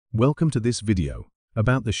Welcome to this video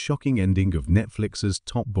about the shocking ending of Netflix's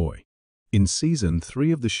Top Boy. In Season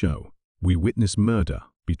 3 of the show, we witness murder,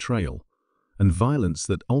 betrayal, and violence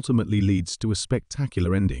that ultimately leads to a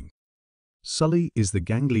spectacular ending. Sully is the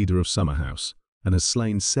gang leader of Summer House and has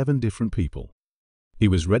slain 7 different people. He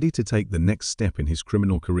was ready to take the next step in his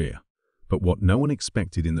criminal career, but what no one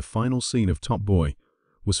expected in the final scene of Top Boy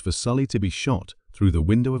was for Sully to be shot through the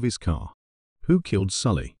window of his car. Who killed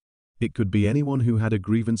Sully? It could be anyone who had a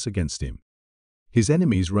grievance against him. His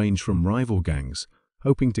enemies range from rival gangs,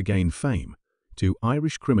 hoping to gain fame, to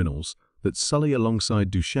Irish criminals that Sully alongside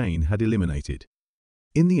Duchesne had eliminated.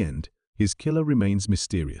 In the end, his killer remains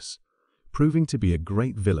mysterious, proving to be a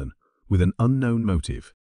great villain with an unknown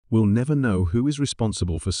motive. We'll never know who is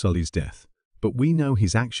responsible for Sully's death, but we know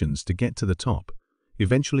his actions to get to the top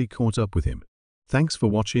eventually caught up with him. Thanks for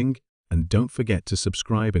watching, and don't forget to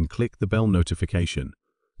subscribe and click the bell notification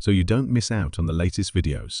so you don't miss out on the latest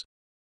videos.